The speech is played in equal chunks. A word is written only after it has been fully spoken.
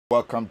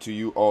Welcome to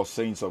you, all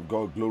saints of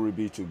God. Glory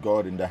be to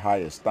God in the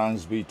highest.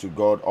 Thanks be to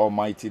God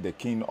Almighty, the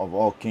King of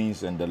all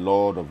kings and the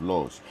Lord of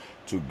lords.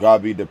 To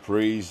God be the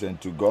praise,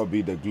 and to God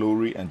be the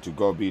glory, and to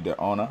God be the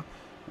honor.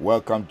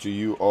 Welcome to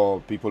you,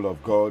 all people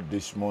of God,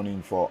 this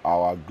morning for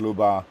our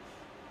global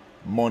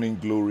morning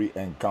glory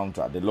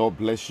encounter. The Lord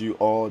bless you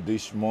all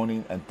this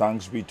morning, and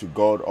thanks be to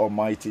God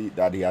Almighty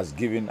that He has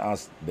given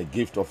us the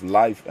gift of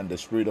life and the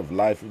spirit of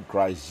life in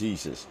Christ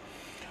Jesus.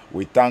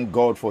 We thank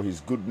God for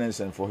His goodness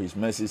and for His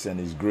mercies and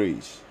His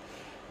grace.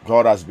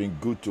 God has been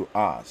good to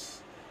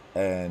us,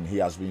 and He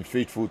has been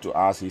faithful to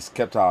us. He's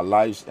kept our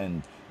lives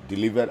and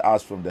delivered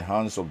us from the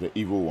hands of the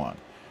evil one.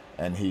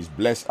 And He's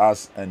blessed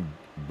us and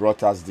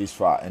brought us this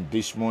far. And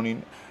this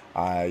morning,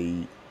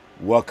 I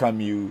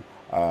welcome you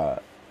to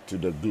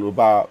the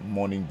Global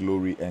Morning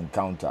Glory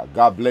Encounter.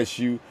 God bless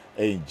you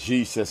in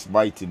Jesus'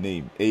 mighty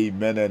name.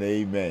 Amen and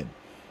amen.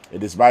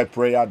 It is my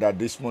prayer that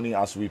this morning,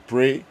 as we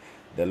pray,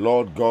 the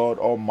Lord God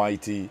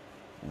Almighty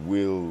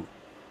will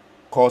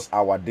cause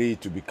our day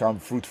to become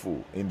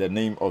fruitful in the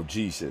name of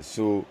Jesus.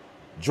 So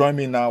join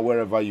me now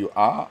wherever you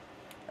are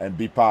and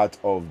be part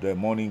of the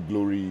morning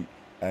glory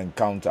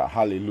encounter.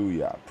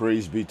 Hallelujah.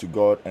 Praise be to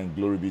God and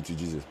glory be to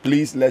Jesus.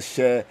 Please, let's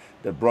share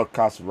the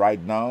broadcast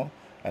right now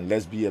and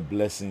let's be a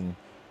blessing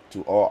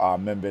to all our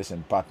members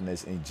and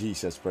partners in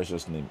Jesus'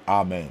 precious name.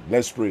 Amen.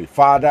 Let's pray.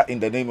 Father, in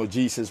the name of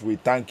Jesus, we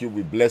thank you,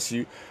 we bless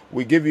you.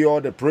 We give you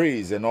all the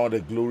praise and all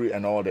the glory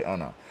and all the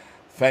honor.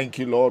 Thank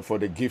you, Lord, for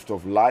the gift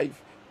of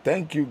life.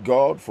 Thank you,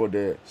 God, for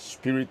the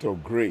spirit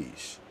of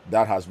grace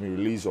that has been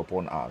released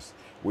upon us.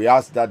 We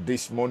ask that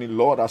this morning,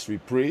 Lord, as we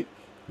pray,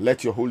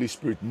 let your Holy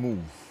Spirit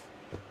move.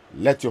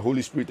 Let your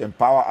Holy Spirit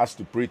empower us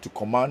to pray, to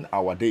command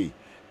our day.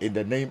 In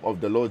the name of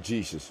the Lord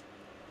Jesus,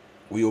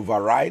 we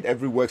override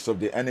every works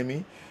of the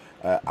enemy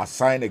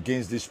assigned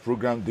against this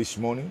program this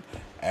morning,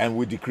 and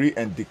we decree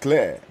and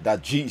declare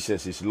that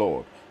Jesus is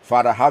Lord.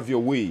 Father, have your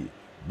way.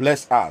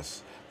 Bless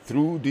us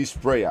through this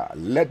prayer.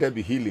 Let there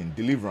be healing,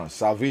 deliverance,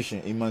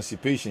 salvation,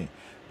 emancipation.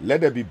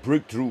 Let there be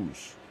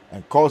breakthroughs,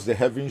 and cause the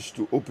heavens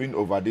to open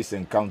over this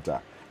encounter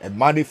and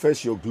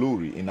manifest your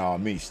glory in our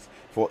midst.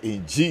 For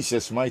in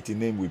Jesus' mighty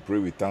name we pray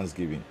with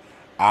thanksgiving.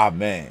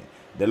 Amen.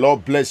 The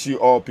Lord bless you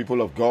all, people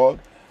of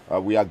God.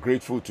 We are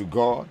grateful to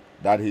God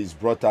that He's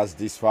brought us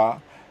this far.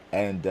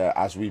 And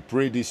as we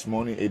pray this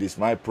morning, it is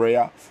my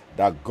prayer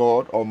that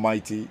God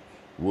Almighty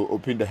will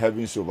open the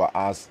heavens over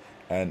us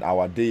and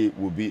our day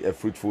will be a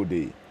fruitful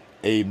day.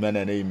 Amen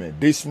and amen.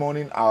 This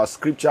morning, our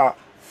scripture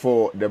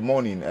for the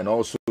morning and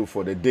also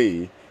for the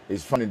day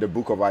is found in the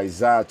book of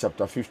Isaiah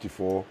chapter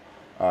 54,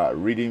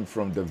 reading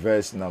from the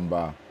verse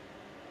number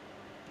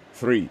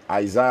 3.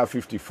 Isaiah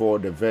 54,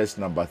 the verse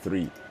number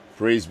 3.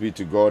 Praise be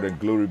to God and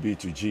glory be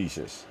to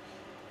Jesus.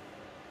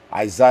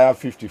 Isaiah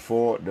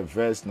 54, the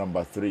verse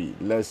number 3.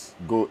 Let's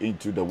go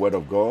into the word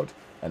of God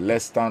and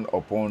let's stand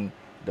upon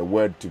the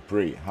word to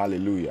pray.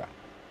 Hallelujah.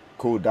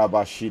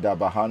 Kodaba shida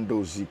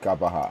bahando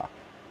zikabaha.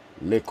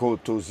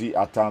 Lekotozi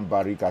atam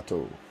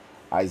barikato.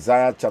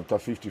 Isaiah chapter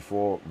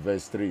 54,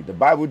 verse 3. The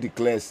Bible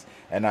declares,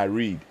 and I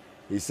read,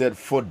 He said,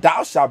 "For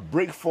thou shalt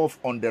break forth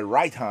on the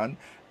right hand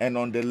and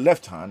on the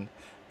left hand,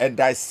 and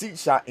thy seed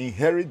shall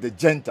inherit the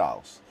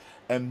Gentiles,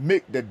 and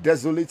make the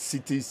desolate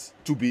cities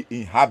to be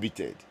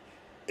inhabited."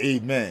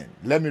 Amen.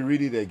 Let me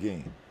read it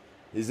again.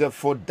 He said,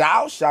 "For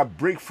thou shalt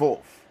break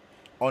forth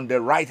on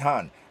the right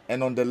hand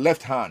and on the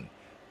left hand,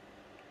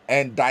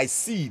 and thy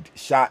seed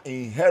shall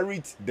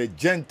inherit the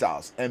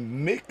Gentiles,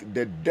 and make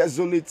the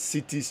desolate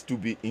cities to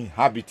be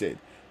inhabited."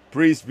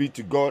 Praise be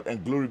to God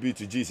and glory be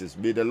to Jesus.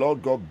 May the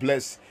Lord God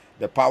bless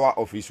the power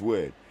of His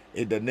word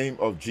in the name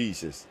of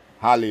Jesus.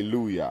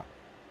 Hallelujah.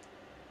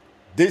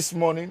 This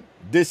morning,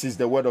 this is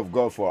the word of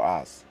God for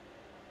us.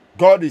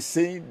 God is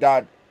saying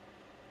that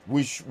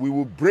we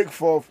will break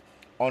forth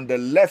on the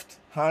left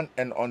hand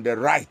and on the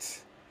right,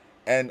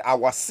 and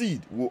our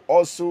seed will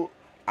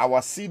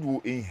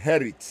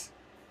inherit.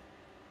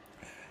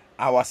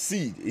 Our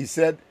seed, He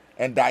said,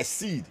 and thy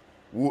seed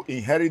will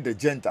inherit the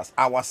Gentiles.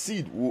 Our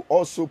seed will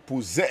also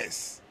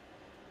possess.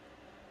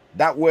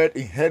 That word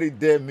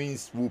inherit there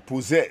means will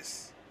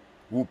possess.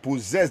 Will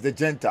possess the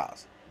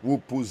Gentiles. Will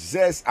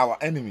possess our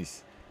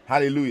enemies.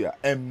 Hallelujah.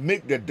 And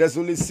make the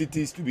desolate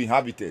cities to be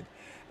inhabited.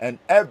 And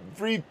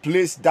every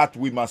place that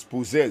we must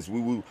possess,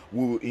 we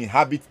will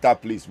inhabit that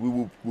place.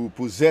 We will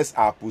possess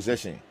our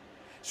possession.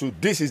 So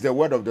this is the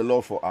word of the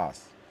Lord for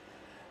us.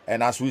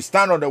 And as we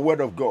stand on the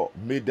word of God,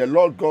 may the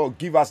Lord God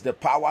give us the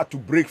power to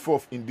break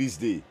forth in this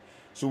day.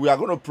 So we are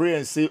going to pray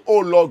and say,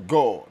 "Oh Lord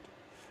God,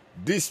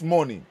 this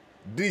morning,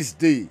 this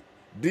day,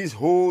 this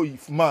whole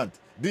month,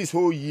 this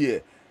whole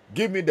year,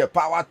 give me the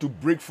power to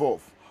break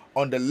forth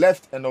on the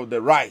left and on the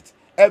right.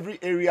 Every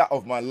area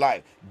of my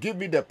life, give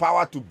me the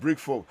power to break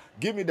forth.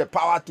 Give me the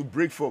power to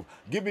break forth.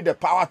 Give me the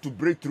power to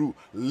break through."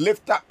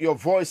 Lift up your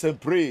voice and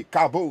pray.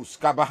 Kabos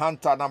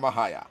kabahanta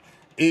namahaya.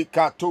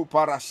 Ekato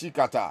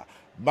parashikata.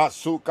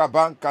 Masuka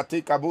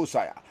bankate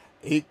kabusaya.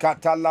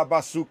 Ekatala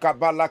basuka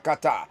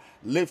balakata.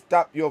 Lift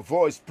up your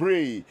voice,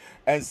 pray,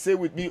 and say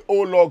with me,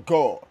 "Oh Lord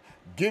God,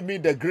 give me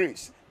the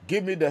grace,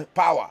 give me the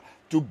power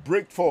to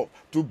break forth,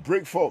 to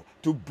break forth,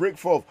 to break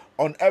forth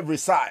on every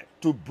side,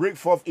 to break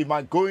forth in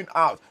my going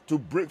out, to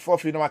break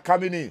forth in my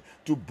coming in,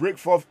 to break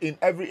forth in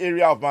every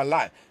area of my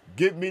life.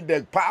 Give me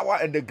the power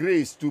and the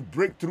grace to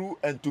break through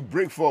and to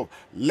break forth.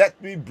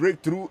 Let me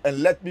break through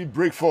and let me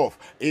break forth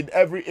in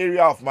every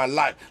area of my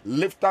life.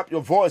 Lift up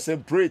your voice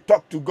and pray.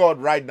 Talk to God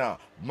right now.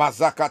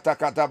 Mazakata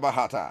kata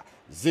bahata.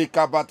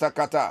 Zikabata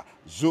kata.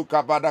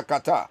 Zukabada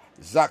kata.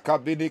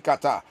 Zakabini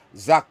kata.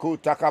 Zaku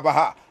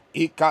takabaha.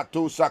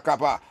 Ikatu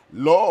sakaba.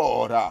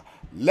 Lord,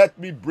 let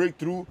me break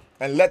through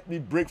and let me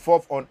break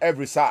forth on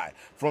every side,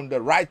 from the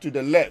right to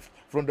the left,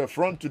 from the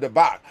front to the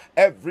back,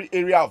 every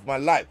area of my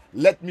life.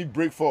 Let me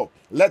break forth.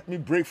 Let me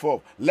break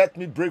forth. Let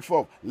me break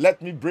forth.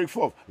 Let me break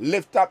forth.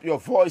 Lift up your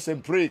voice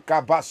and pray.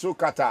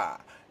 Kabasukata.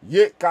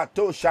 Ye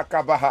kato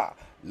shakabaha.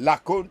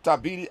 Lakonta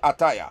biri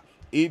ataya.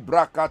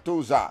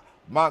 Ibrakatuza.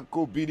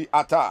 Manko biri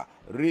ata.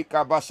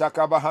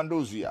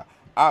 Rikabashakabahanduzia.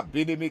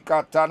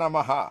 Abinimikatana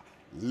maha.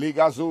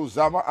 Ligazu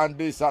zama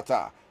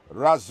andisata.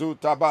 Razu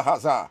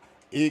tabahaza.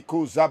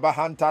 Iku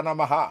zabahantana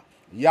maha.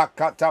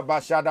 Yakata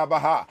bashada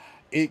baha.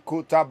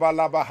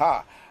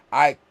 Ikutabalabaha.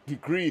 I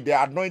decree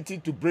the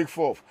anointing to break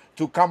forth,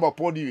 to come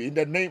upon you in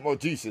the name of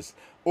Jesus.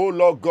 Oh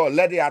Lord God,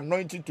 let the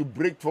anointing to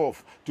break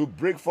forth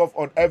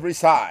on every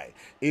side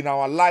in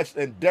our lives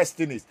and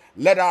destinies.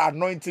 Let our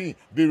anointing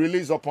be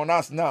released upon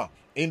us now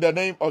in the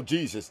name of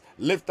Jesus.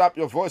 Lift up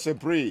your voice and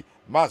pray.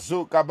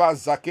 Mazukaba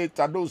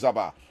zaketa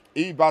nuzaba.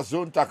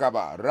 Ibazun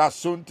takaba.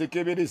 Rasun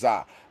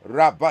tekebiriza.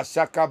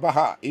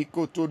 Rabashakabaha.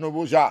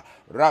 Ikutunubuja.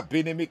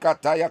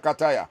 Rabinimikataya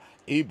kataya.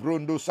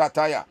 Ibrundu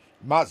sataya.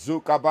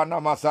 Mazukabana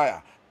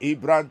Masaya,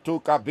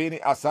 Ibrantu Kabini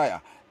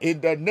Asaya.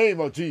 In the name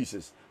of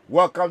Jesus.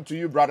 Welcome to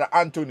you, Brother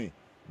Anthony.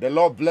 The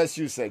Lord bless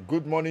you, sir.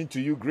 Good morning to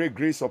you. Great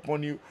grace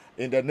upon you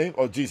in the name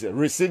of Jesus.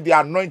 Receive the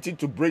anointing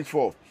to break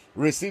forth.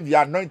 Receive the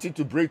anointing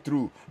to break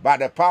through by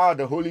the power of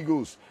the Holy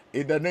Ghost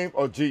in the name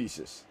of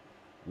Jesus.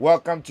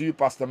 Welcome to you,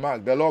 Pastor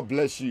Mark. The Lord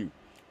bless you.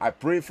 I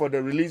pray for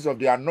the release of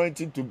the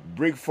anointing to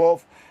break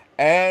forth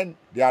and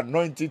the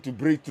anointing to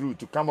break through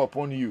to come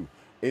upon you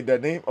in the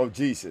name of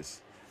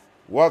Jesus.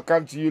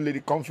 Welcome to you, Lady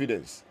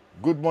Confidence.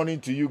 Good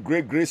morning to you.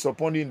 Great grace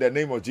upon you in the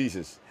name of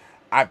Jesus.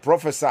 I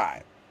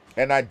prophesy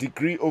and I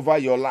decree over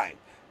your life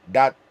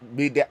that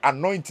may the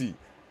anointing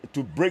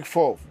to break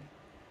forth,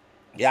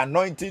 the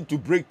anointing to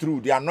break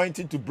through, the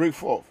anointing to break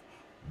forth,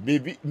 may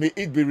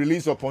it be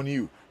released upon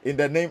you in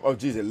the name of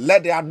Jesus.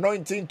 Let the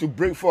anointing to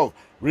break forth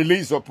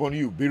release upon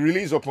you, be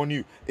released upon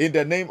you in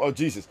the name of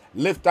Jesus.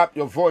 Lift up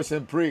your voice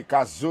and pray.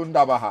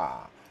 Kazunda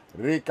baha,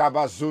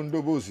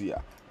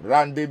 rekabazundubuzia,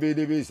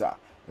 randebedebeza.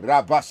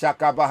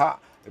 Rabashakabaha,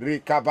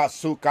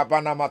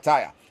 Rikabasukabana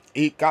Mataya,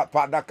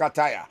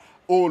 Ikapadakataya.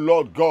 Oh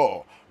Lord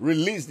God,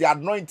 release the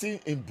anointing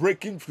in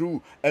breaking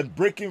through and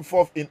breaking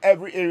forth in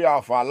every area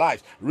of our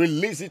lives.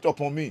 Release it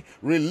upon me.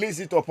 Release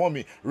it upon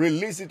me.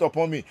 Release it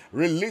upon me.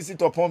 Release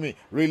it upon me.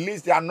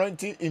 Release the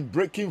anointing in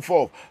breaking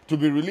forth to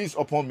be released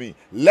upon me.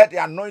 Let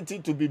the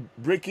anointing to be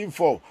breaking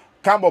forth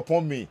come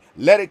upon me.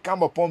 Let it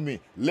come upon me.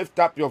 Lift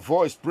up your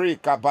voice. Pray.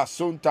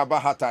 Kabasun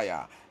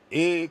tabahataya.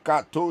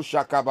 Ekato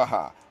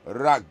shakabaha.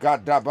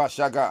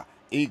 Ragadabashaga,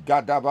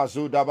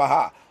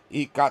 Igadabazudabaha,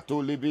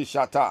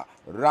 Ikatulibishata,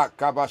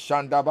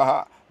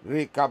 Rakabashandabaha,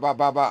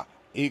 Rikabababa,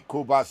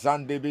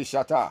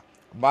 Ikubazandibishata,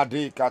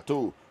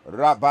 Madikatu,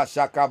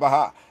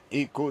 Rabashakabaha,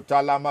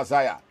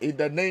 Ikutalamazaya. In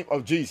the name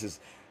of Jesus.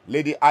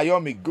 Lady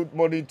Ayomi, good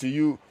morning to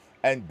you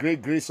and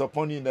great grace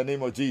upon you in the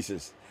name of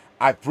Jesus.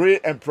 I pray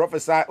and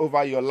prophesy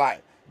over your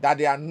life that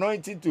the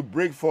anointing to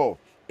break forth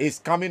is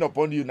coming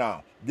upon you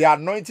now. The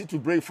anointing to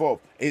break forth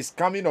is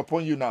coming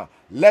upon you now.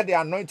 Let the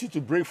anointing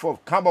to break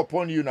forth come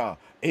upon you now.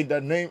 In the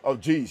name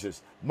of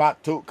Jesus.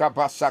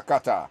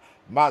 Matukabasakata.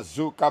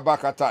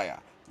 Mazukabakataya.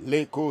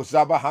 Leko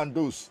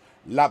Zabahandus.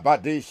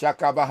 Labade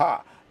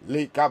Shakabaha.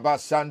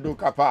 Lekabasandu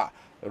Kapa.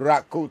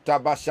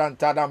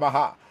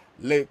 Rakutabashantadamaha.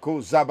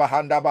 Leko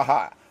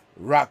Zabahandabaha.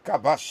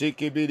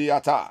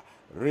 Rakabashikibidiata.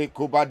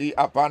 Rekubadi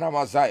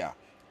Apanamazaya.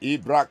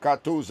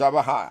 Ibrakatu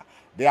Zabaha.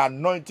 The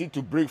anointing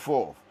to break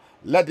forth.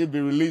 Let it be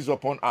released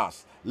upon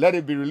us. Let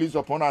it be released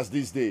upon us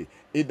this day.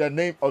 In the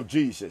name of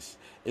Jesus.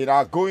 In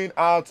our going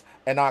out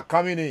and our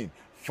coming in.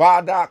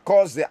 Father,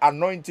 cause the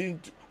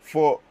anointing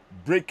for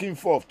breaking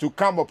forth to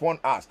come upon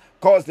us.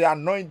 Cause the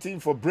anointing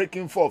for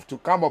breaking forth to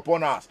come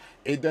upon us.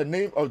 In the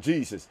name of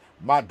Jesus.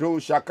 Mado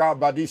Shaka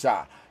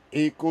Badisa.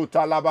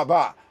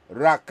 Ekutalababa.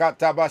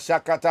 Rakataba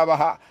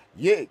Shakatabaha.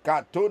 Ye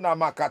Katona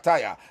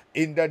Makataya.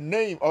 In the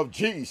name of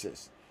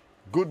Jesus.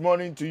 Good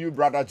morning to you,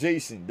 Brother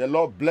Jason. The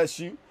Lord bless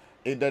you.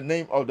 In the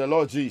name of the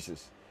Lord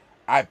Jesus,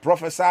 I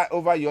prophesy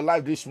over your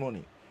life this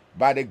morning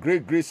by the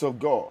great grace of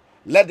God.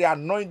 Let the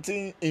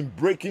anointing in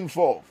breaking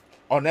forth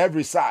on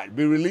every side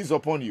be released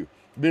upon you.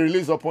 Be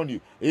released upon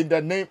you. In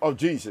the name of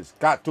Jesus.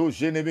 Kato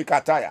jenemi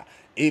kataya.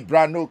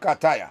 Ibrano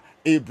kataya.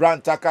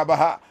 Ibran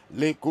takabaha.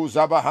 Leku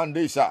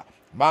zabahandesa.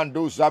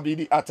 Mando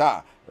zabidi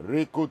ata.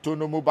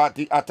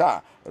 Rekutunumubati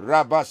ata.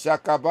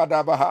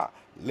 Rabashakabadabaha.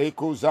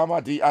 Leku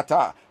zamadi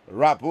ata.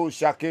 Rabu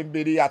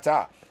shakimbidi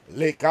ata.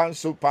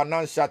 Lekansu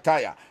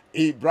pananshataya,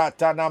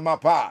 Ibratana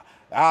mapa,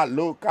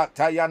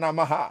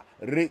 Alokatayanamaha.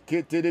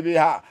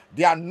 Reketedibiha.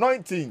 The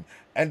anointing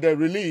and the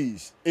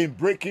release in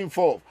breaking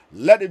forth,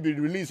 let it be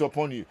released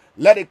upon you.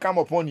 Let it come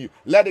upon you.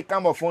 Let it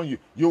come upon you.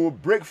 You will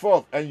break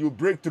forth and you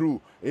break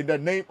through in the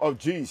name of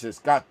Jesus.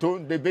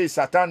 Katon debe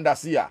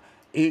satandasia.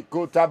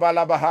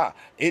 Ikotabalabaha.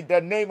 In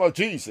the name of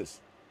Jesus.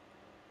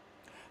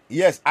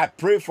 Yes, I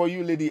pray for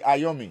you, Lady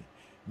Ayomi.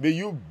 May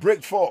you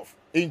break forth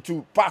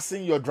into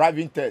passing your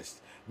driving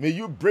test. May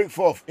you break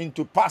forth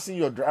into passing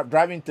your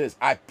driving test.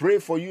 I pray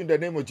for you in the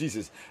name of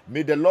Jesus.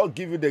 May the Lord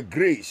give you the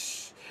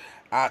grace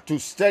to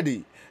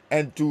study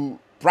and to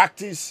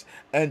practice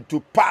and to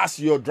pass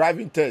your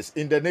driving test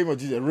in the name of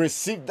Jesus.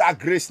 Receive that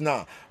grace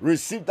now.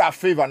 Receive that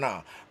favor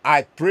now.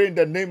 I pray in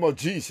the name of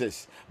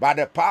Jesus, by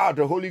the power of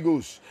the Holy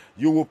Ghost,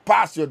 you will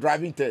pass your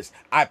driving test.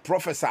 I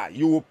prophesy,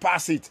 you will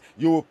pass it.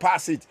 You will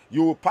pass it.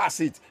 You will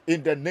pass it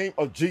in the name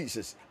of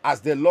Jesus.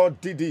 As the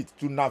Lord did it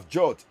to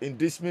Navjot in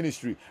this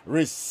ministry,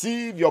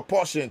 receive your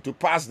portion to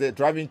pass the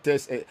driving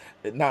test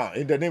now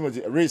in the name of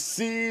Jesus.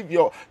 Receive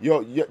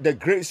the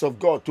grace of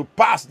God to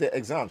pass the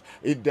exams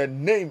in the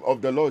name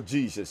of the Lord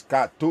Jesus.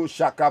 Kato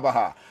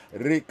shakabaha,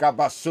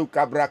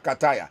 rekabasuka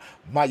brakataya,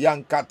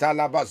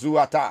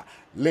 mayankatalabazuata.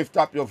 Lift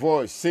up your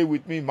voice. Say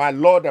with me, my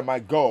Lord and my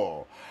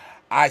God,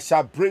 I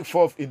shall break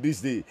forth in this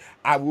day.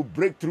 I will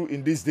break through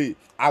in this day.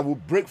 I will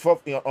break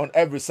forth on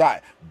every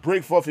side.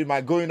 Break forth in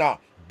my going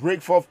out.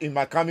 Break forth in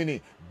my coming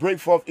in. Break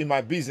forth in my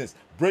business.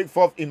 Break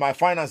forth in my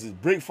finances.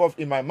 Break forth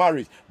in my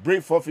marriage.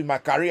 Break forth in my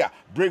career.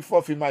 Break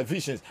forth in my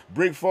visions.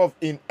 Break forth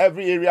in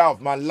every area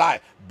of my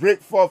life.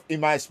 Break forth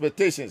in my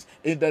expectations.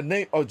 In the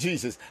name of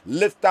Jesus,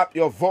 lift up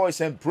your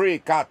voice and pray.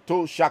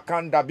 Kato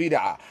shakanda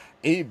bida.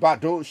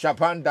 Ibado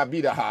Shabanda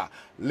Bidaha,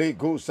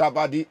 Lego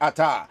Sabadi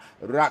Ata,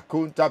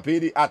 Rakunta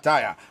Pidi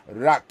Ataya,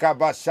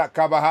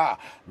 Rakabashakabaha.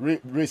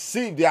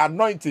 Receive the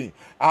anointing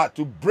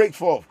to break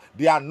forth,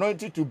 the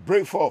anointing to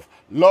break forth.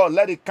 Lord,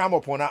 let it come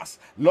upon us.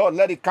 Lord,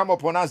 let it come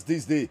upon us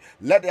this day.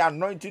 Let the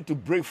anointing to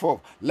break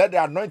forth. Let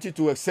the anointing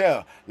to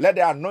excel. Let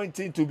the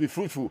anointing to be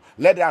fruitful.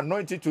 Let the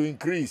anointing to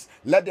increase.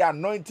 Let the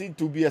anointing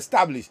to be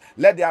established.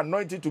 Let the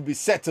anointing to be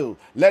settled.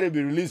 Let it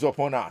be released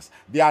upon us.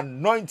 The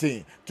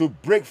anointing to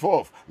break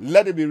forth.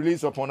 Let it be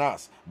released upon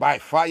us by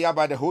fire,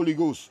 by the Holy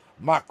Ghost.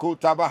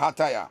 Makota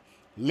Bahataya,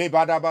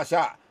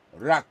 Lebadabasha,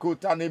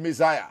 Rakuta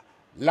Nemizaya,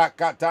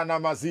 Lakatana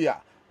Mazia,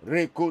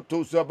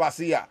 Rekuto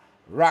Zabasia,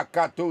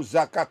 Rakato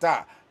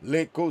Zakata,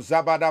 Leko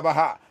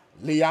Zabadabaha,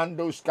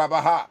 Liando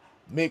Skabaha,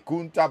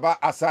 Mekuntaba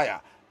Asaya,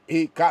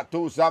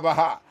 Ikato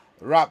Zabaha,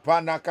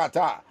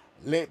 Rapanakata,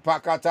 Le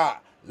Pakata,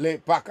 Le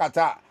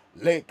Pakata,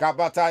 Le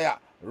Kabataya,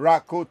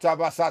 Rakuta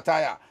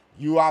Basataya.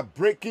 You are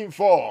breaking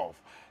forth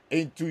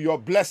into your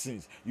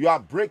blessings. You are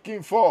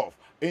breaking forth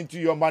into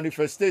your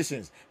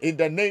manifestations in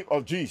the name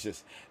of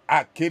Jesus.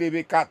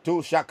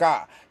 Akiribikato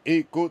shaka,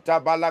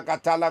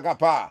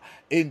 ikotabalakatalagapa.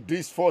 In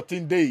these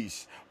 14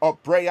 days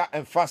of prayer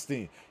and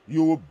fasting,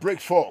 you will break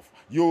forth.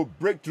 You will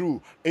break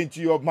through into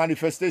your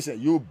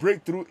manifestation. You will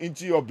break through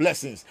into your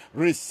blessings.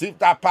 Receive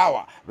that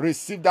power.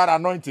 Receive that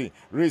anointing.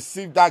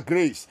 Receive that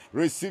grace.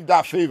 Receive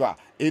that favor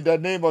in the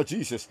name of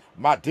Jesus.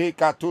 Made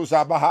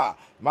katoza baha.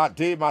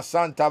 Made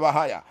masanta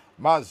bahaya.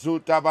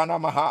 Mazuta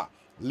banamaha,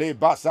 le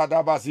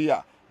basada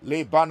bazia,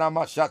 le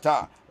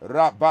banamashata,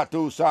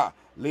 rabatusa,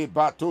 le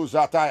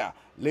batuzataya,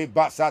 le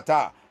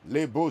basata,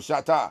 le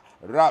busata,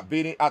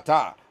 rabini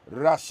ata,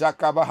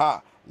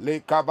 rashakabaha, le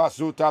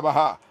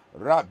kabazutabaha,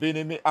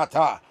 rabini mi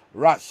ata,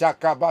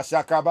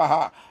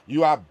 rashakabashakabaha.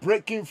 You are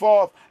breaking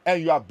forth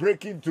and you are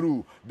breaking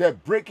through. The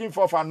breaking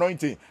forth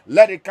anointing,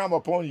 let it come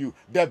upon you.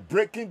 The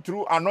breaking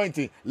through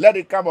anointing, let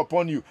it come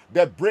upon you.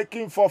 The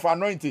breaking forth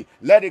anointing,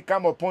 let it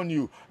come upon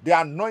you.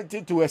 The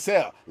anointing to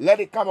excel,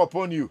 let it come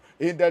upon you.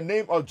 In the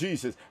name of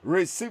Jesus,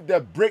 receive the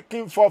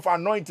breaking forth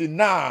anointing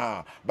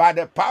now. By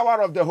the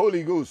power of the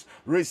Holy Ghost,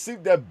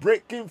 receive the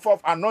breaking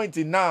forth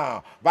anointing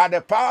now. By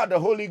the power of the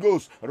Holy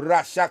Ghost,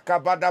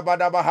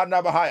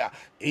 Rashakabadabadabahanabahaya,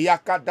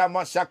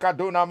 Iyakadama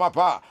shakaduna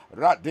mapa,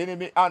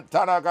 Ratinimi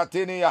antana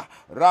gatinia,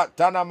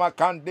 Ratana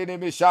makandini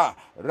misha,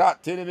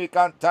 Ratinimi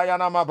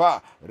kantayana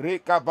maba,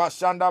 Rika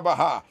bashanda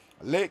baha,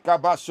 Leka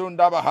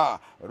basunda baha,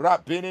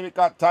 Rabini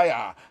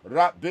mikataya,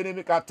 Rabini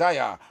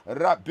mikataya,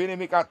 Rabini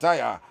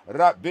mikataya,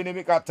 Rabini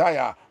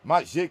mikataya,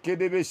 Majiki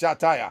dibi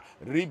shataya,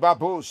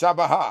 Ribabu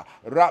shabaha,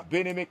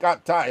 Rabini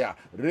mikataya,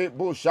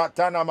 Ribu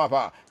shatana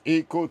maba,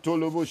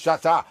 Ikutulubu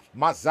shata,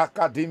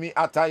 Mazaka dimi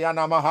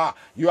atayana maha.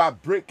 You are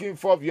breaking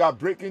forth, you are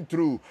breaking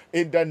through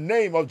in the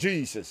name of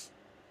Jesus.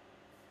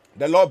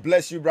 The Lord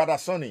bless you, Brother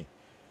Sonny.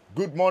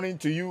 Good morning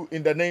to you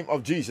in the name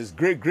of Jesus.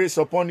 Great grace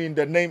upon you in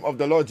the name of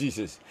the Lord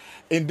Jesus.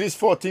 In these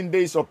 14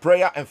 days of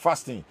prayer and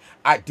fasting,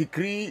 I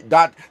decree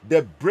that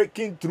the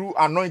breaking through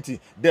anointing,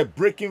 the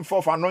breaking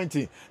forth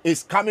anointing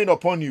is coming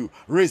upon you.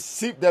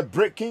 Receive the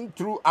breaking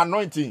through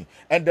anointing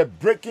and the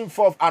breaking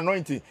forth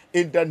anointing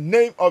in the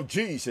name of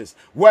Jesus.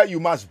 Where you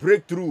must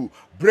break through,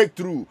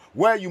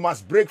 where you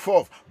must break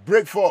forth,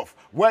 break forth.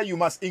 Where you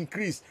must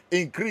increase,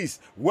 increase.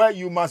 Where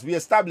you must be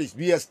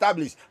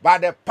established by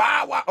the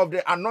power of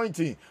the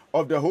anointing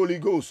of the Holy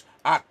Ghost.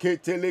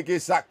 Aketelege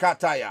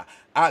sakataya,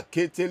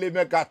 aketele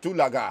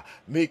megatulaga,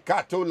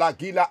 mikato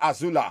lagila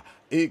azula,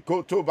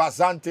 ikoto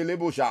bazante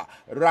lebusha,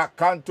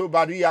 rakanto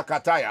baria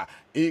kataya,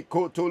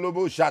 ikoto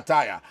lobo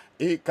shataya,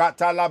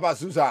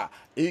 ikatalabazuza,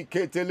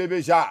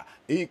 iketelebeja,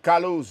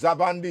 ikalo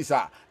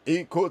zabandisa,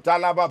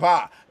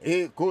 ikotalababa,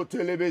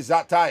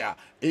 ikotelebezataya,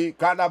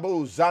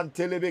 ikadabo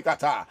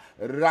zantelebekata,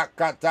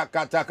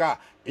 rakatakataka,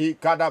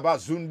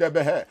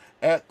 ikadabazundebehe,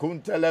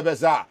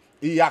 ekuntelebeza,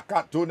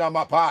 Iyakatuna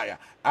mapaya,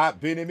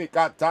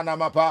 abinimikatana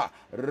mapa,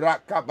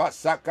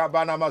 rakabasaka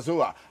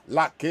banamazua,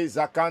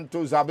 lakeza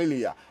kanto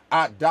zabilia,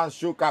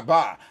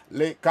 adanshukaba,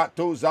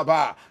 lekato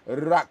zaba,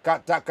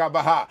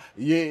 rakatakabaha,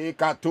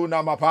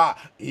 yekatuna mapa,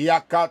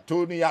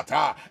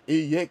 iyakatuniata,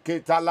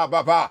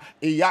 iyeketalababa,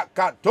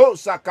 iyakato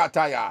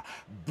sakataya.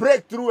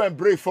 Breakthrough and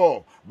break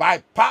forth by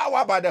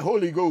power by the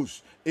Holy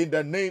Ghost in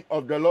the name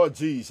of the Lord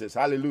Jesus.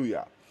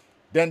 Hallelujah.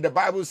 Then the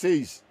Bible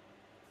says,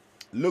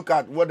 look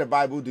at what the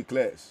Bible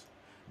declares.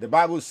 The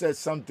Bible says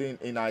something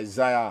in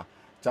Isaiah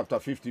chapter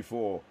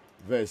 54,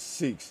 verse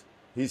 6.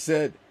 He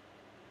said,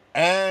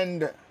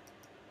 and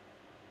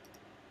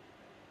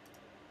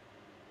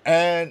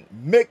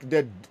make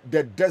the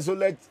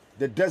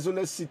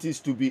desolate cities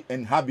to be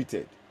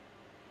inhabited.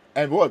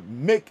 And what?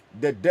 Make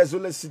the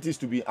desolate cities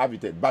to be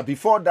inhabited. But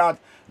before that,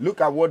 look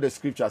at what the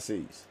scripture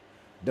says.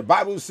 The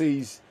Bible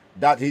says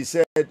that he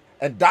said,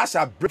 and thou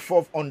shalt break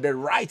forth on the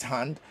right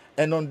hand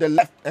and on the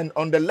left, and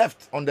on the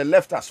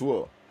left as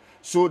well.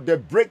 So the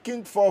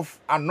breaking forth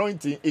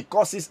anointing, it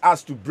causes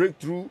us to break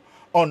through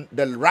on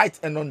the right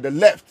and on the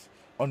left,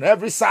 on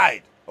every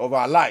side of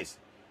our lives.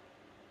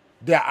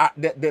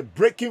 The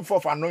breaking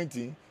forth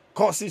anointing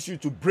causes you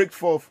to break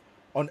forth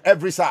on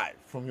every side,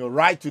 from your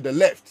right to the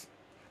left.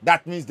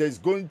 That means there's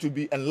going to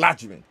be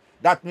enlargement.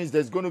 That means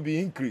there's going to be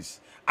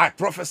increase. I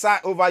prophesy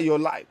over your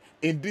life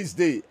in this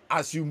day,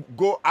 as you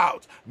go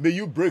out, may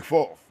you break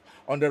forth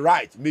on the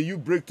right, may you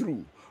break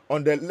through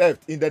on the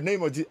left, in the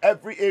name of Jesus.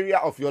 Every area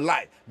of your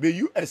life, may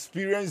you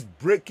experience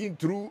breaking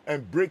through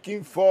and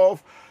breaking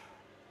forth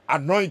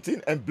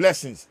anointing and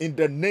blessings in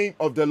the name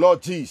of the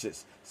Lord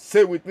Jesus.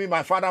 Say with me,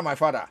 my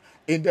Father,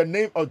 in the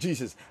name of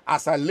Jesus,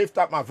 as I lift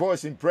up my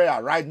voice in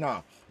prayer right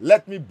now,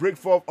 let me break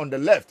forth on the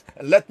left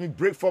and let me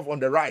break forth on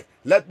the right.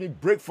 Let me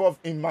break forth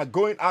in my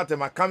going out and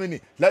my coming in.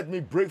 Let me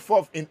break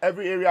forth in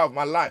every area of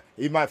my life,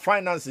 in my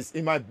finances,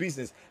 in my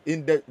business,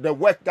 in the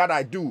work that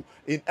I do,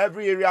 in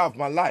every area of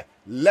my life.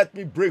 Let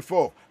me break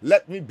forth.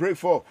 Let me break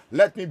forth.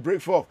 Let me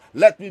break forth.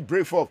 Let me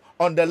break forth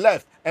on the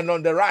left and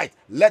on the right.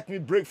 Let me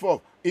break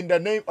forth in the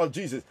name of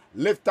Jesus.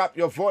 Lift up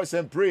your voice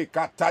and pray.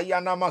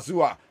 Katayana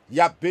mazua.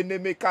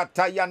 Yabeneme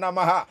katayana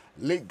maha.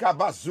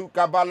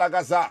 Legabazuka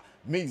balagaza.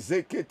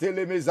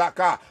 Mizeketele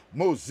mizaka.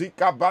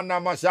 Mozika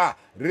banamaja.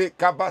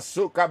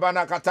 Rekabasuka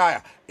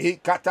banakataya.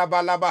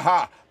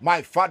 Ikatabalabaha.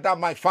 My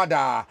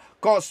Father,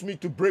 cause me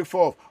to break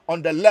forth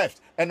on the left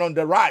and on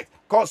the right.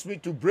 Cause me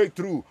to break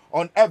through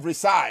on every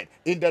side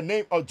in the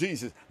name of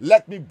Jesus.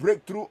 Let me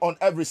break through on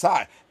every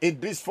side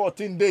in these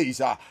 14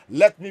 days.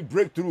 Let me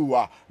break through.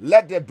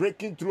 Let the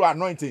breaking through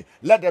anointing,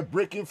 let the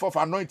breaking forth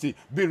anointing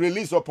be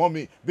released upon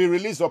me. Be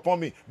released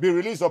upon me. Be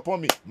released upon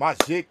me.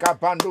 Majeka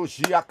bando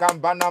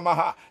shiakambana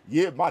maha.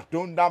 Ye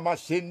matunda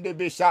mashende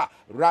besha.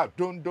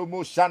 Radundo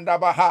mushanda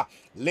baha.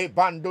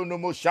 Lebando no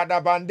mushada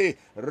bande.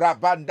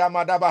 Rabanda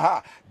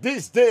madabaha.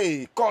 This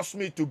day cause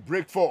me to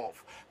break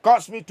forth.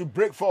 Cause me to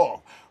break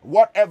forth.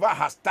 Whatever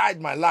has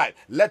tied my life,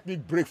 let me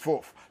break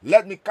forth.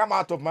 Let me come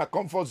out of my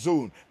comfort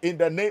zone in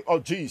the name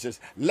of Jesus.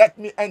 Let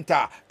me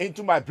enter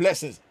into my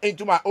blessings,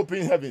 into my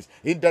open heavens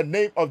in the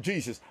name of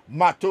Jesus.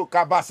 Mato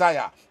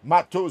kabasaya,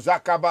 mato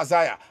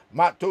zakabazaya,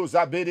 mato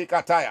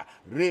zaberikataya,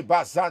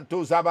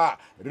 rebazanto zaba,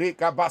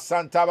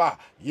 rekabasantaba,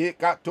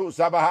 yekato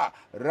zabaha,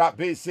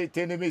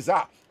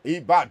 rabesetenemiza.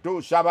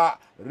 Ibado shaba,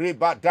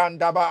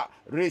 ribadandaba,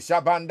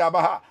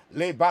 reshabandaba,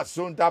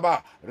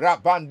 lebasundaba,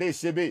 rabande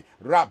shebe,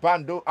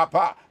 rabando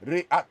apa,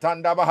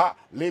 reatandabaha,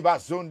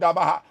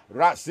 lebasundaba,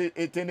 rasi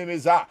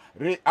etenemiza,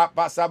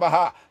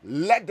 reapasabaha.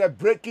 Let the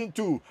breaking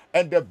to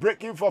and the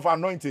breaking forth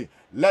anointing,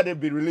 let it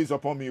be released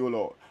upon me, O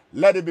Lord.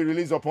 Let it be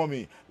released upon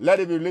me. Let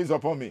it be released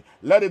upon me.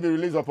 Let it be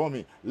released upon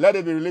me. Let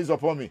it be released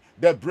upon me.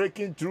 The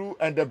breaking through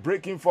and the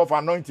breaking forth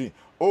anointing.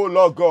 Oh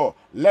Lord God,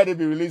 let it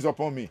be released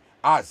upon me.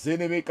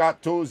 Azenemika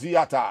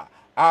toziata.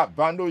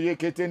 Abando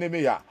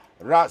yeketenemia.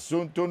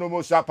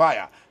 Rasuntonomo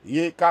sapaya.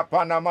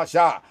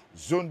 Yekapanamasha.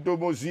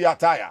 Zundomo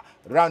ziataya.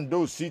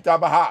 Rando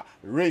sitabaha.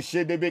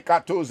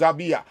 Reshedebekato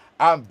zabia.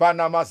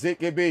 Ambana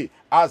mazekebe.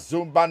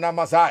 Azumbana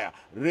mazaya.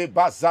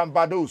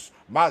 Rebazambadus.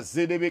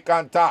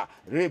 Mazidibikanta,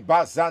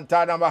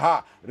 Rebazanta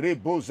Namaha,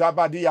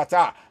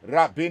 Rebuzabadiata,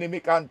 Rabini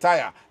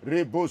Mikantaya,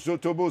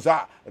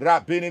 Rebuzutubuza,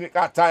 Rabini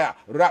Mikataya,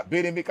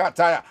 Rabini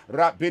Mikataya,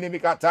 Rabini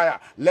Mikataya.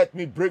 Let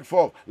me break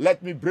forth,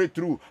 let me break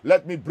through,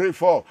 let me break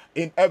forth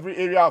in every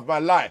area of my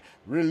life.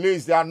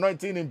 Release the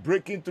anointing in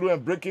breaking through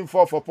and breaking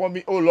forth upon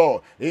me, O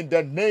Lord, in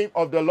the name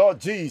of the Lord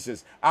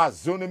Jesus.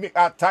 Azunimi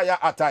ataya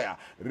ataya,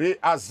 re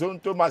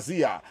azunto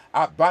mazia,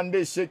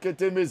 abande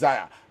shekete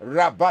mezaya,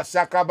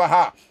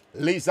 rabashakabaha,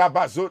 lisa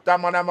bazuta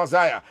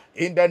manamazaya,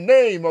 in the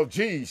name of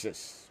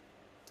Jesus.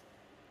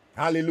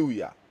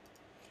 Hallelujah.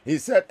 He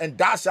said, and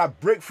thou shalt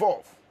break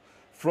forth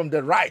from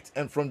the right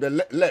and from the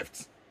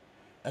left.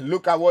 And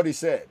look at what he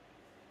said.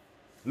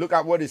 Look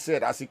at what he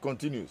said as he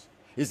continues.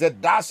 He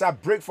said, thou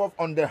shalt break forth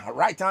on the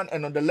right hand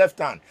and on the left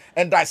hand,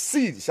 and thy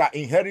seed shall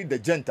inherit the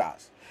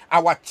Gentiles.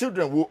 Our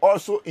children will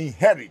also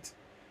inherit.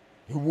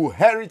 He will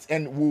inherit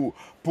and will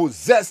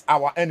possess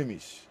our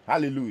enemies.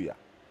 Hallelujah.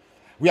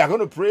 We are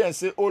going to pray and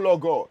say, oh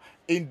Lord God,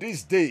 in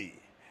this day,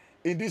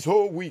 in this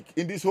whole week,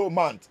 in this whole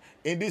month,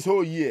 in this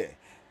whole year,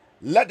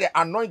 let the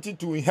anointing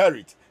to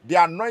inherit, the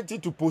anointing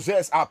to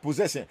possess our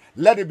possession,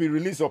 let it be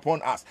released upon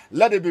us.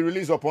 Let it be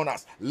released upon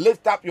us.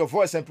 Lift up your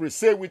voice and pray.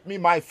 Say with me,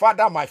 my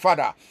Father,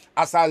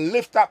 as I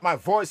lift up my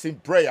voice in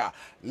prayer,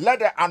 let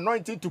the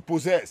anointing to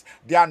possess,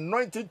 the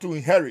anointing to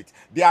inherit,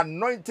 the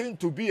anointing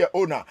to be an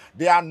owner,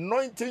 the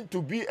anointing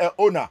to be an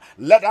owner,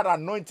 let that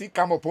anointing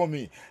come upon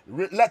me.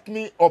 Let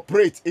me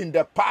operate in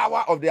the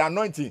power of the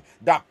anointing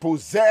that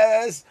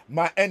possess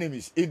my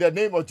enemies. In the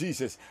name of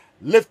Jesus.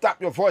 Lift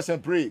up your voice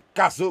and pray.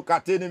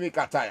 Welcome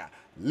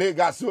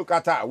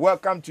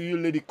to you,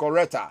 Lady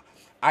Coretta.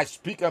 I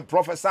speak and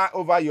prophesy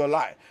over your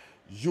life.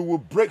 You will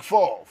break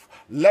forth.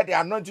 Let the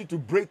anointing to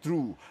break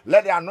through.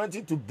 Let the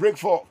anointing to break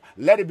forth.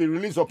 Let it be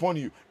released upon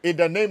you. In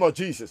the name of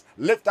Jesus.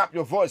 Lift up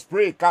your voice.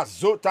 Pray. In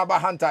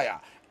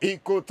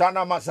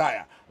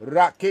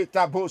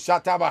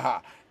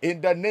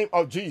the name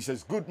of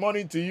Jesus. Good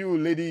morning to you,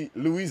 Lady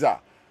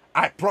Louisa.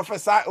 I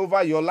prophesy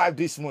over your life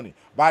this morning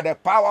by the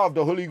power of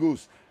the Holy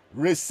Ghost.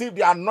 Receive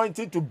the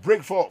anointing to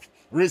break forth.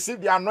 Receive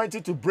the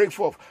anointing to break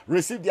forth.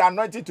 Receive the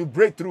anointing to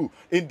break through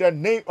in the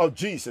name of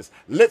Jesus.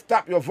 Lift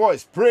up your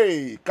voice.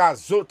 Pray.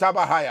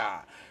 Kazotabahaya.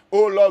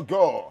 Oh Lord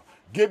God,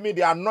 give me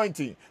the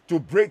anointing to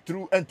break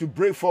through and to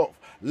break forth.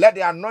 Let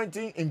the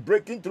anointing in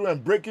breaking through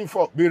and breaking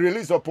forth be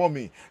released upon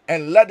me.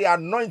 And let the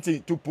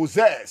anointing to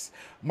possess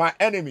my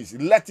enemies,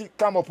 let it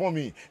come upon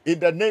me in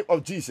the name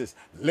of Jesus.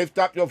 Lift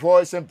up your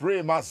voice and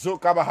pray.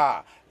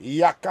 Mazokabaha.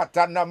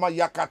 Yakatanama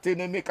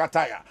yakatene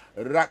mikataya.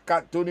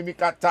 Rakatuni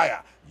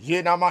mikataya.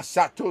 Yenama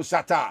sato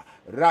sata.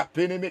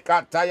 Rapini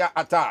mikataya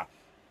ata.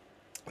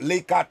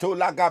 Likato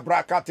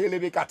lagabrakate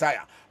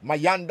libikataya.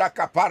 Mayanda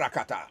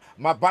kaparakata.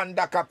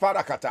 Mabanda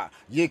kaparakata.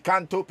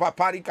 Yekanto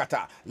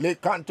paparikata.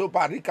 Lekanto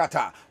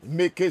parikata.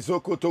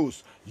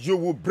 Mekezokotos. You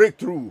will break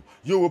through.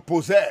 You will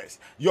possess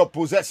your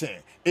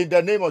possession in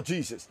the name of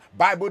Jesus.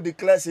 Bible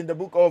declares in the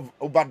book of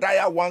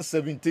Obadiah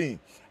 1:17.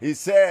 He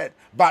said,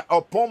 but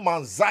upon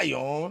Mount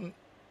Zion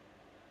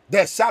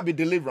there shall be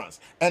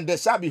deliverance, and there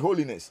shall be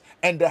holiness,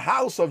 and the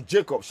house of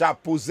Jacob shall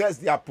possess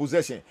their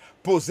possession.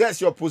 Possess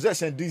your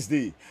possession this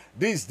day.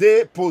 This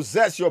day,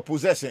 possess your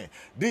possession.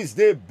 This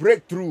day,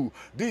 break through.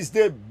 This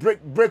day,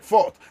 break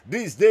forth.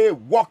 This day,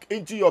 walk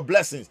into your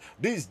blessings.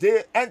 This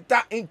day, enter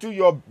into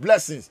your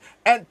blessings.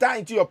 Enter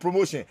into your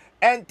promotion.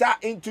 Enter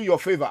into your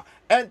favor.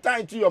 Enter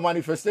into your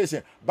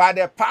manifestation by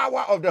the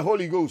power of the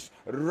Holy Ghost.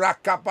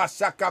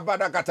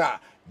 Rakapashakabadakata.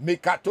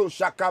 Mikato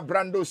shaka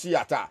brando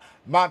siata.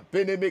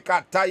 Mampene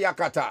mikata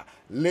yakata.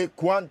 Le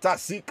quanta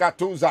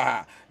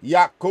sikatuza.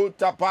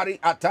 Yakota pari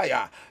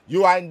ataya.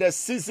 You are in the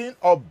season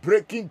of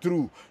breaking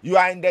through. You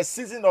are in the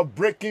season of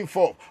breaking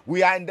forth.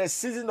 We are in the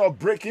season of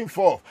breaking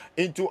forth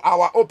into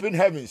our open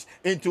heavens.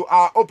 Into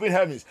our open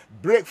heavens.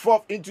 Break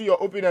forth into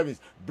your open heavens.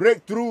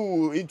 Break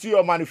through into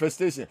your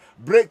manifestation.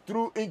 Break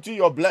through into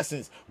your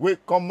blessings. We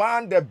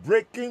command the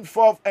breaking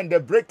forth and the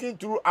breaking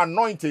through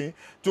anointing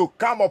to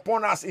come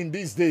upon us in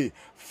this day.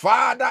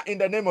 Father, in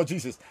the name of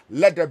Jesus,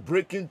 let the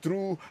breaking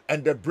through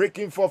and the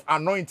breaking forth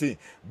anointing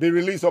be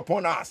released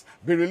upon us.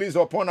 Be released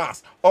upon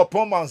us.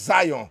 Upon Mount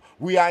Zion.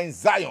 We are in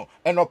Zion.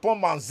 And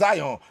upon Mount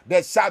Zion,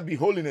 there shall be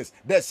holiness.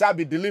 There shall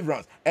be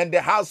deliverance. And the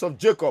house of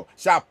Jacob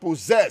shall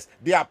possess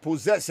their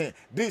possession.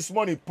 This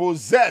morning,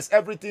 possess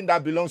everything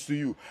that belongs to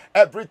you.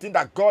 Everything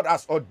that God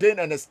has ordained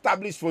and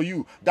established for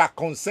you that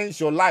concerns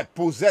your life.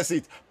 Possess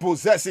it.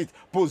 Possess it.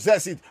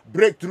 Possess it.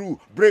 Breakthrough.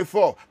 Break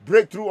forth.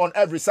 Breakthrough on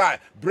every side.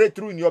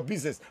 Breakthrough in your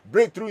business.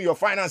 Breakthrough in your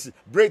finances.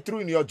 Breakthrough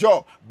in your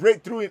job.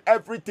 Breakthrough in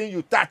everything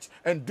you touch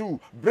and do.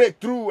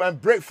 Breakthrough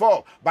and break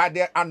forth by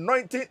the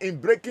anointing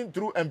in breaking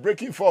through and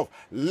breaking forth.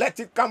 Let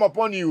it come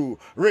upon you.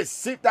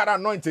 Receive that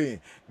anointing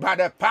by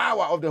the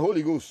power of the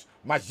Holy Ghost.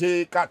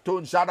 Maje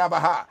katon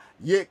shadabaha.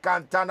 Ye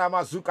kantana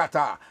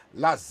mazukata.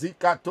 La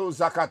zikato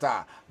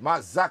zakata.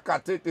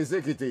 Mazakate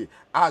tezekiti.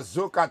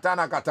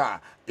 Azokatana kata.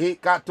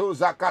 Ekato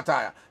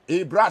zakata.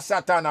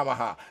 Ibrasatana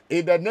maha.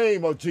 In the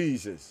name of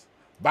Jesus.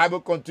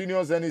 Bible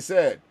continues and he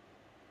said,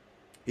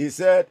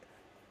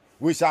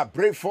 We shall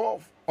break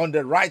forth on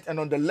the right and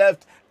on the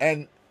left,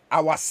 and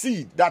our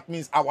seed, that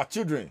means our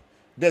children.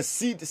 The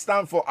seed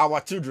stands for our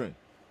children.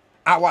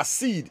 Our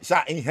seed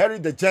shall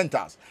inherit the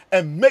Gentiles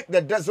and make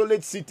the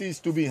desolate cities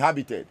to be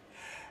inhabited.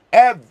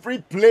 Every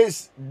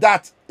place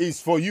that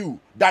is for you,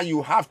 that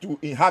you have to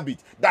inhabit,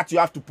 that you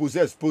have to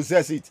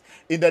possess it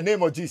in the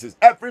name of Jesus.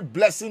 Every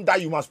blessing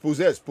that you must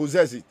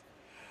possess it.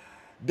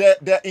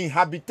 The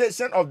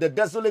inhabitation of the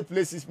desolate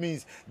places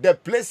means the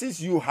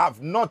places you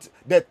have not,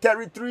 the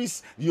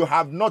territories you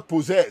have not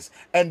possessed,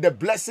 and the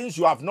blessings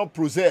you have not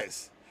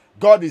possessed.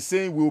 God is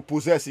saying we will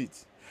possess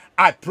it.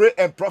 I pray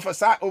and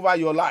prophesy over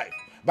your life.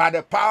 By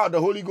the power of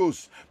the Holy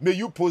Ghost, may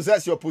you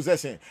possess your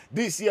possession.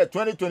 This year,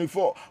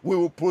 2024, we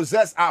will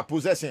possess our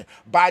possession.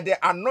 By the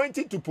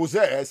anointing to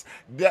possess,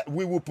 that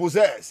we will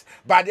possess.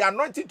 By the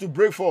anointing to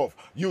break forth,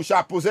 you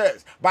shall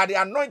possess. By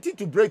the anointing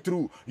to break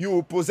through, you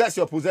will possess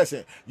your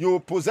possession. You will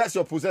possess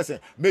your possession.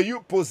 May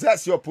you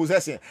possess your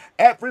possession.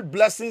 Every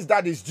blessing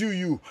that is due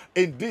you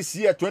in this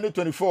year,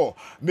 2024,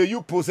 may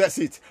you possess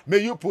it. May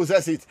you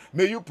possess it.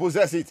 May you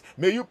possess it.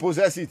 May you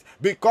possess it.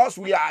 Because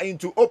we are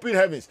into open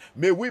heavens,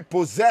 may we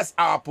possess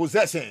our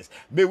possessions.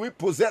 May we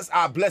possess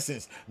our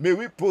blessings. May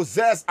we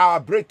possess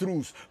our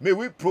breakthroughs. May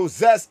we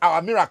possess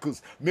our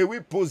miracles. May we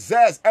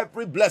possess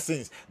every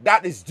blessing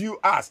that is due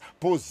us.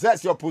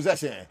 Possess your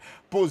possession.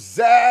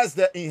 Possess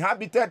the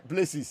inhabited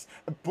places.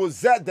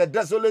 Possess the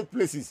desolate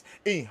places.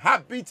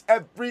 Inhabit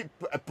every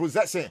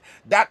possession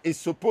that is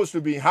supposed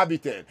to be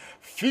inhabited.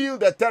 Fill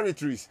the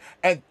territories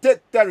and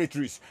take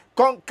territories.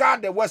 Conquer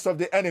the works of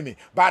the enemy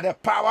by the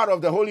power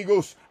of the Holy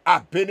Ghost.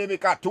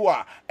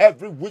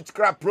 Every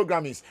witchcraft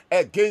program is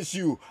against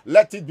you,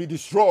 let it be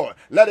destroyed.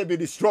 Let it be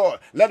destroyed.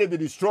 Let it be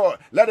destroyed.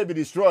 Let it be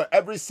destroyed.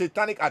 Every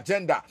satanic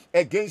agenda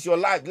against your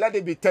life, let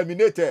it be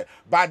terminated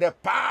by the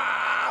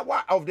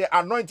power of the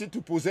anointing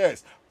to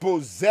possess.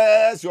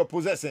 Possess your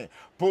possession.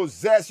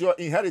 Possess your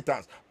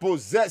inheritance.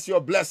 Possess your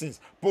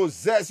blessings.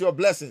 Possess your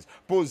blessings.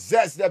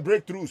 Possess the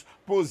breakthroughs.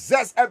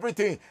 Possess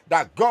everything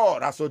that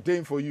God has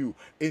ordained for you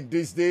in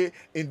this day,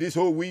 in this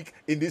whole week,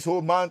 in this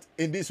whole month,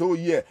 in this whole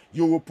year.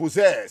 You will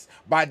possess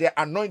by the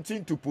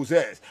anointing to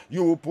possess.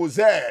 You will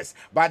possess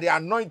by the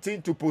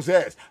anointing to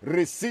possess.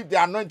 Receive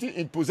the anointing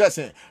in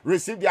possession.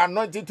 Receive the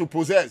anointing to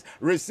possess.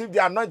 Receive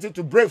the anointing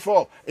to break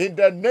forth in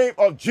the name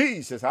of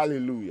Jesus.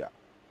 Hallelujah.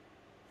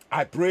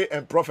 I pray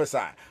and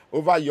prophesy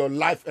over your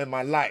life and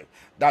my life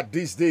that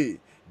this day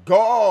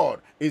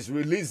God is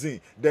releasing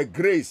the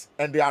grace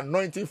and the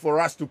anointing for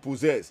us to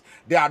possess.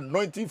 The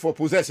anointing for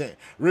possession.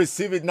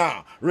 Receive it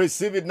now.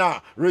 Receive it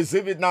now.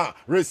 Receive it now.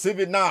 Receive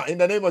it now in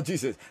the name of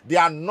Jesus. The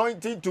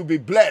anointing to be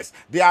blessed.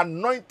 The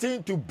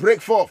anointing to break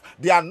forth.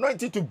 The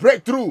anointing to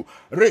break through.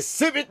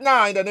 Receive it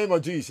now in the name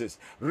of Jesus.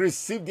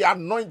 Receive the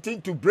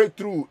anointing to break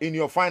through in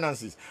your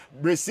finances.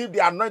 Receive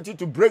the anointing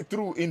to break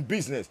through in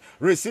business.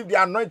 Receive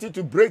the anointing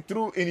to break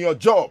through in your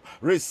job.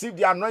 Receive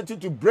the anointing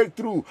to break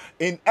through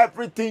in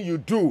everything you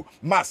do.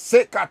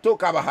 Receive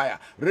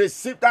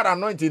that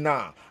anointing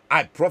now.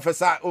 I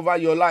prophesy over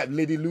your life,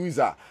 Lady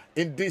Louisa,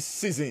 in this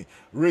season.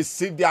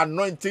 Receive the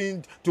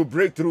anointing to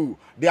break through,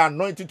 the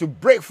anointing to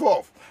break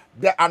forth,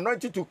 the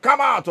anointing to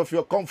come out of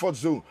your comfort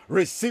zone.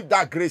 Receive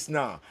that grace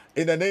now.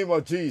 In the name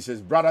of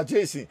Jesus. Brother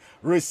Jason,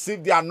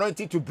 receive the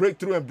anointing to break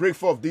through and break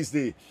forth this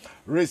day.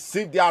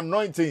 Receive the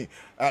anointing,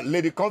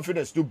 Lady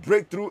Confidence, to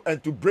break through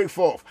and to break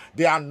forth.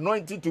 The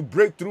anointing to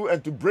break through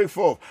and to break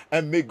forth.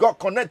 And may God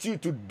connect you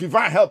to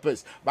divine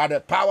helpers by the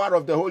power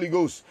of the Holy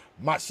Ghost.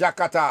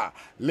 Mashakata,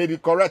 Lady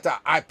Coretta,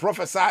 I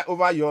prophesy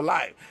over your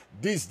life.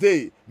 This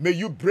day, may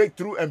you break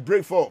through and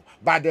break forth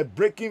by the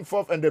breaking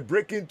forth and the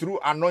breaking through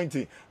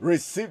anointing.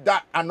 Receive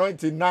that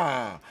anointing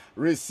now.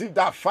 Receive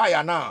that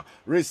fire now.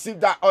 Receive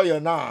that oil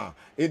now.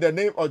 In the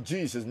name of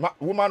Jesus,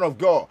 woman of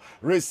God,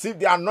 receive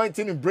the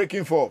anointing in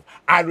breaking forth.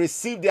 I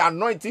receive the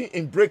anointing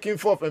in breaking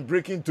forth and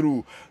breaking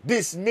through.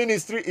 This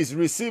ministry is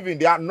receiving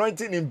the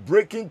anointing in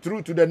breaking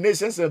through to the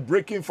nations and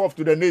breaking forth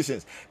to the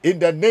nations. In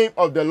the name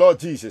of the Lord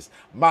Jesus.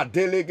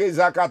 Madelege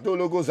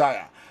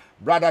zakatologozaya.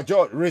 Brother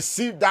George,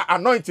 receive that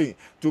anointing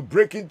to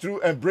breaking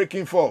through and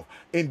breaking forth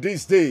in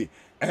this day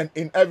and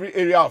in every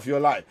area of your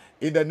life.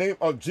 In the name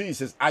of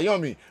Jesus.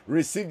 Ayomi,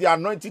 receive the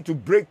anointing to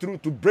break through,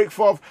 to break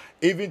forth,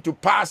 even to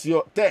pass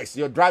your test,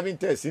 your driving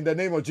test, in the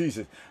name of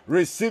Jesus.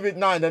 Receive it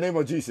now in the name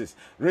of Jesus.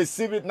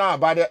 Receive it now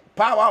by the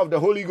power of the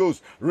Holy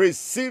Ghost.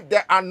 Receive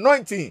the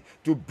anointing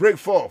to break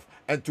forth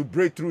and to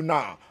break through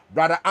now.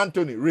 Brother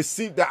Anthony,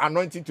 receive the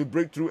anointing to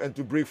break through and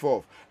to break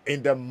forth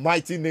in the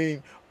mighty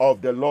name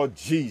of the Lord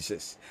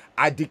Jesus.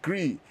 I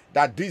decree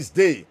that this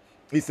day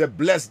is a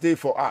blessed day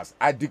for us.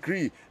 I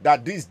decree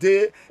that this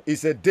day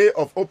is a day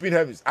of open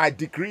heavens. I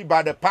decree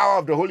by the power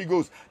of the Holy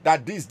Ghost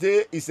that this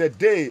day is a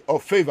day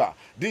of favor.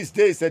 This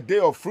day is a day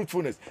of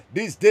fruitfulness.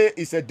 This day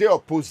is a day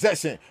of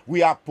possession.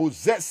 We are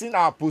possessing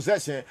our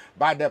possession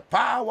by the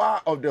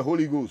power of the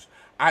Holy Ghost.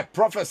 I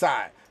prophesy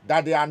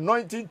that the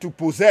anointing to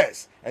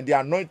possess and the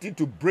anointing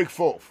to break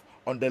forth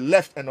on the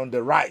left and on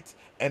the right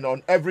and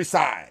on every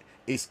side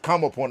is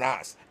come upon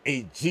us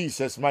in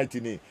Jesus' mighty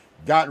name.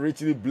 God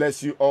richly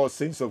bless you all,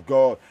 saints of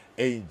God,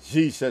 in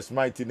Jesus'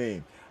 mighty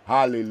name.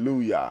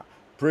 Hallelujah.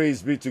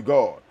 Praise be to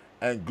God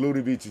and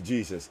glory be to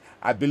Jesus.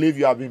 I believe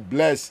you have been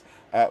blessed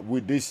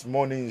with this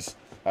morning's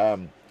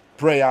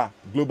prayer,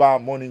 Global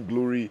Morning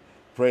Glory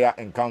Prayer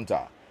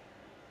Encounter.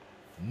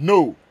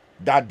 Know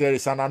that there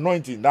is an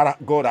anointing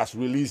that God has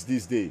released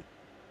this day.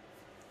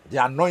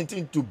 The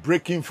anointing to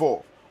breaking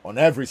forth on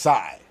every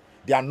side.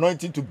 The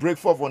anointing to break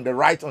forth on the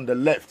right, on the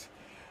left.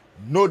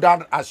 Know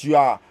that as you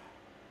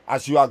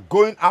are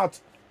going out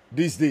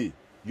this day,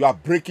 you are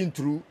breaking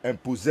through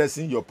and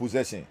possessing your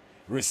possession.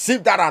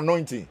 Receive that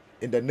anointing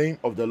in the name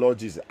of the Lord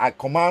Jesus. I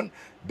command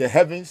the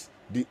heavens,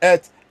 the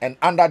earth, and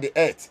under the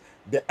earth,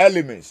 the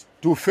elements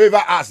to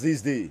favor us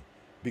this day,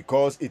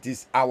 because it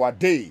is our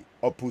day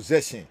of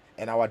possession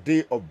and our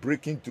day of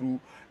breaking through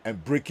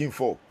and breaking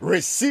forth.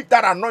 Receive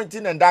that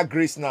anointing and that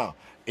grace now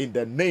in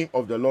the name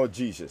of the Lord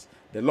Jesus.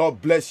 The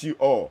Lord bless you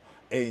all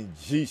in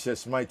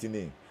Jesus' mighty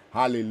name.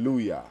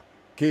 Hallelujah.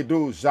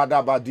 Kedo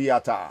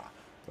Zadabadiata.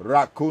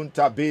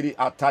 Rakunta Beri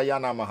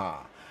Atayanamaha.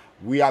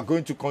 We are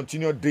going to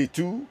continue day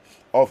 2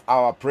 of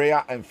our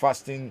prayer and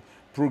fasting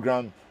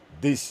program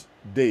this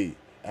day.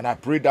 And I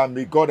pray that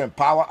may God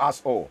empower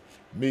us all.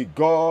 May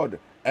God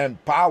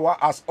empower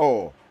us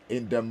all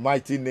in the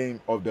mighty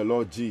name of the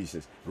Lord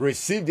Jesus.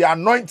 Receive the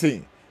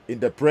anointing in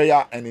the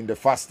prayer and in the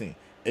fasting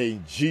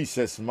in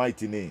Jesus'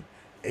 mighty name.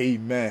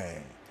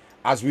 Amen.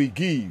 As we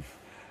give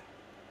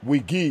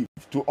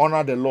to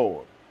honor the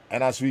Lord.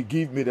 And as we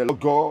give, may the Lord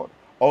God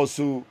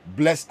also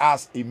bless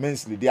us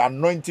immensely. The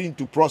anointing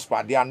to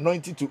prosper, the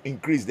anointing to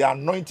increase, the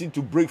anointing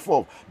to break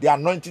forth, the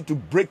anointing to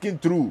breaking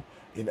through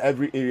in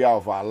every area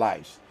of our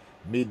lives.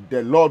 May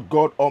the Lord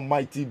God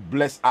Almighty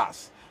bless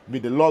us. May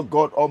the Lord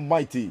God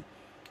Almighty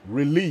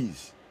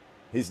release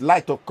his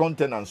light of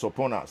countenance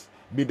upon us.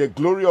 May the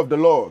glory of the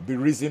Lord be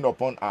risen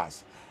upon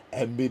us.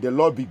 And may the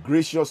Lord be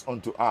gracious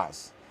unto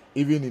us,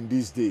 even in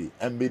this day.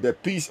 And may the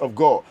peace of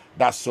God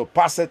that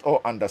surpasseth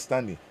all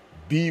understanding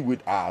be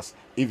with us,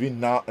 even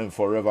now and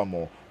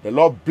forevermore. The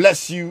Lord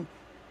bless you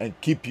and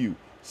keep you.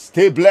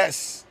 Stay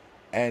blessed,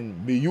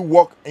 and may you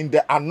walk in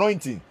the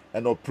anointing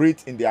and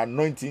operate in the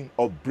anointing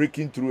of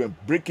breaking through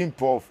and breaking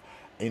forth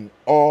in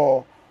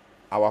all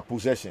our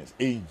possessions.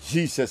 In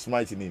Jesus'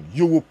 mighty name.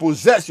 You will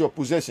possess your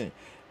possession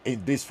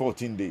in these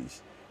 14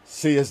 days,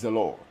 says the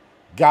Lord.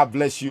 God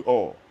bless you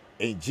all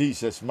in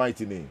Jesus'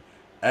 mighty name.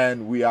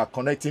 And we are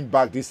connecting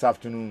back this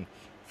afternoon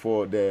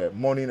for the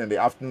morning and the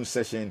afternoon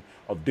session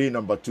of day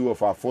number 2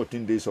 of our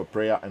 14 days of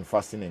prayer and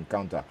fasting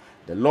encounter.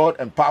 The Lord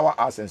empower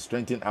us and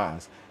strengthen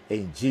us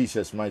in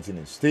Jesus' mighty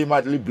name. Stay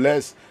mightily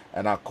blessed,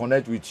 and I'll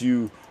connect with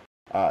you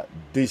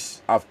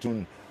this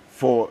afternoon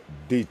for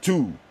day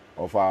 2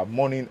 of our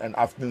morning and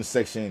afternoon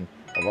section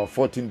of our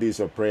 14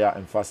 days of prayer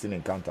and fasting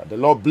encounter. The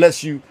Lord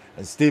bless you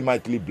and stay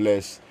mightily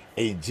blessed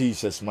in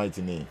Jesus'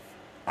 mighty name.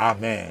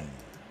 Amen.